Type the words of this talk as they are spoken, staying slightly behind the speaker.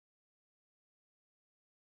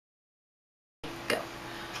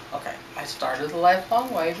I started the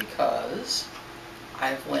lifelong way because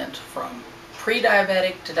I've went from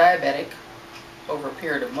pre-diabetic to diabetic over a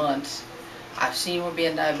period of months. I've seen what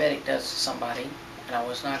being diabetic does to somebody, and I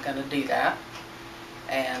was not going to do that.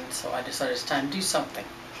 And so I decided it's time to do something.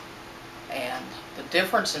 And the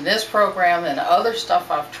difference in this program and other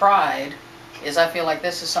stuff I've tried is I feel like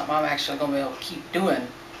this is something I'm actually going to be able to keep doing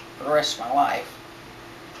for the rest of my life.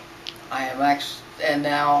 I am actually, and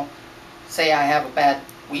now, say I have a bad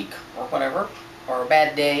week or whatever, or a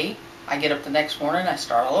bad day, I get up the next morning, I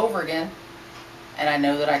start all over again, and I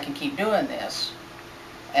know that I can keep doing this.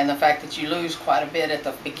 And the fact that you lose quite a bit at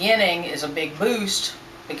the beginning is a big boost,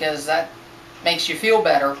 because that makes you feel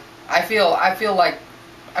better. I feel like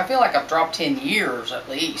I've dropped 10 years at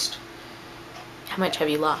least. How much have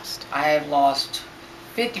you lost? I have lost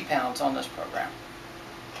 50 pounds on this program.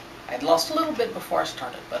 I had lost a little bit before I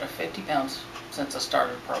started, but 50 pounds since I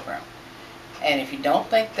started the program. And if you don't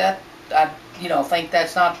think that, think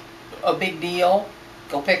that's not a big deal,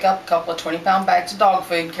 go pick up a couple of 20-pound bags of dog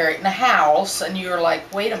food, carry it in the house, and you're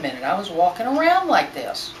like, wait a minute, I was walking around like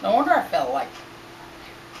this. No wonder I felt like,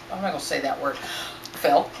 I'm not going to say that word,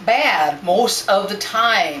 felt bad most of the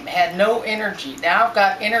time, had no energy. Now I've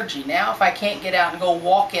got energy. Now if I can't get out and go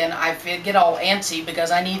walking, I get all antsy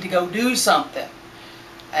because I need to go do something.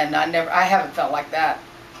 And I haven't felt like that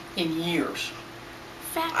in years.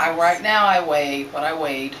 Right now I weigh what I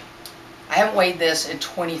weighed. I haven't weighed this in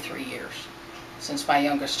 23 years, since my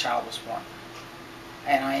youngest child was born.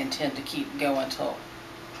 And I intend to keep going till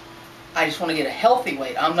I just want to get a healthy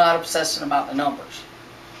weight. I'm not obsessing about the numbers.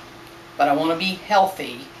 But I want to be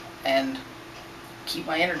healthy and keep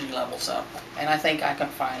my energy levels up. And I think I can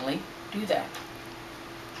finally do that.